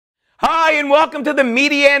Hi, and welcome to the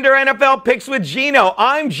Mediander NFL Picks with Geno.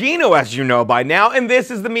 I'm Geno, as you know by now, and this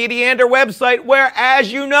is the Mediander website where,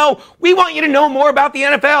 as you know, we want you to know more about the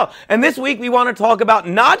NFL. And this week, we want to talk about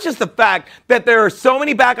not just the fact that there are so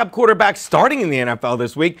many backup quarterbacks starting in the NFL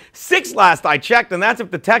this week, 6 last I checked, and that's if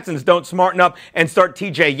the Texans don't smarten up and start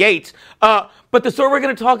TJ Yates. But the story we're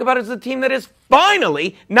going to talk about is the team that is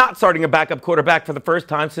finally not starting a backup quarterback for the first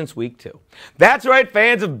time since week 2. That's right,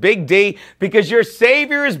 fans of Big D, because your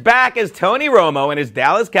savior is back as Tony Romo and his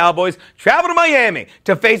Dallas Cowboys travel to Miami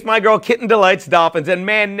to face my girl Kitten Delight's Dolphins. And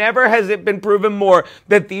man, never has it been proven more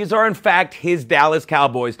that these are in fact his Dallas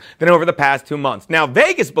Cowboys than over the past 2 months. Now,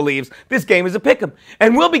 Vegas believes this game is a pick'em,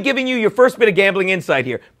 and we'll be giving you your first bit of gambling insight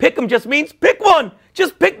here. Pick'em just means pick one.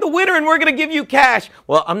 Just pick the winner and we're going to give you cash.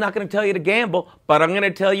 Well, I'm not going to tell you to gamble, but I'm going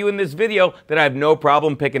to tell you in this video that I have no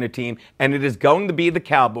problem picking a team, and it is going to be the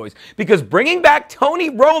Cowboys. Because bringing back Tony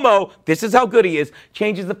Romo, this is how good he is,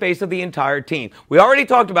 changes the face of the entire team. We already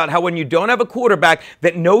talked about how when you don't have a quarterback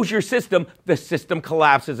that knows your system, the system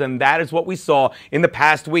collapses, and that is what we saw in the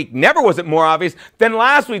past week. Never was it more obvious than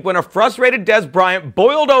last week when a frustrated Dez Bryant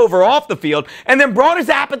boiled over off the field and then brought his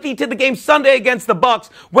apathy to the game Sunday against the Bucs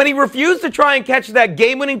when he refused to try and catch that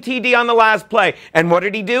game-winning TD on the last play. And what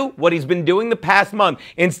did he do? What he's been doing the past month.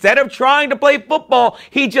 Instead of trying to play football,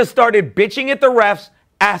 he just started bitching at the refs,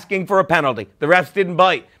 asking for a penalty. The refs didn't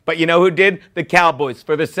bite. But you know who did? The Cowboys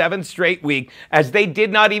for the 7th straight week, as they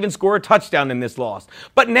did not even score a touchdown in this loss.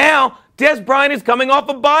 But now, Dez Bryant is coming off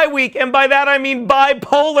a bye week, and by that I mean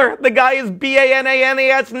bipolar. The guy is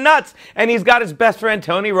B-A-N-A-N-A-S nuts, and he's got his best friend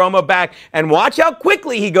Tony Romo back. And watch how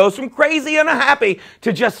quickly he goes from crazy and unhappy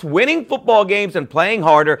to just winning football games and playing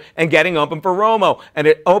harder and getting open for Romo. And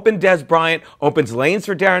it opened Dez Bryant, opens lanes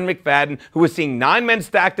for Darren McFadden, who was seeing 9 men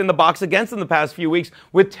stacked in the box against him the past few weeks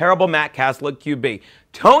with terrible Matt Castle at QB.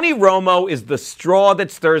 Tony Romo is the straw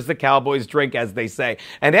that stirs the Cowboys' drink, as they say.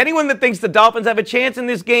 And anyone that thinks the Dolphins have a chance in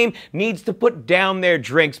this game needs to put down their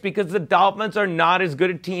drinks, because the Dolphins are not as good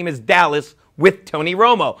a team as Dallas with Tony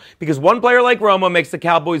Romo. Because one player like Romo makes the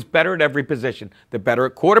Cowboys better at every position. They're better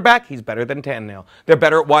at quarterback, he's better than Tannehill. They're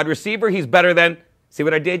better at wide receiver, he's better than... See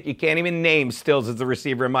what I did? You can't even name Stills as the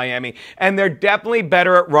receiver in Miami. And they're definitely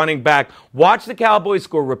better at running back. Watch the Cowboys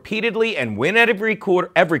score repeatedly and win at every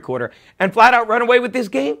quarter, and flat out run away with this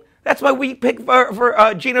game. That's my week pick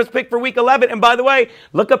for Geno's pick for Week 11. And by the way,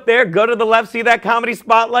 look up there, go to the left, see that comedy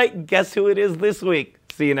spotlight. Guess who it is this week?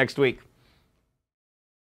 See you next week.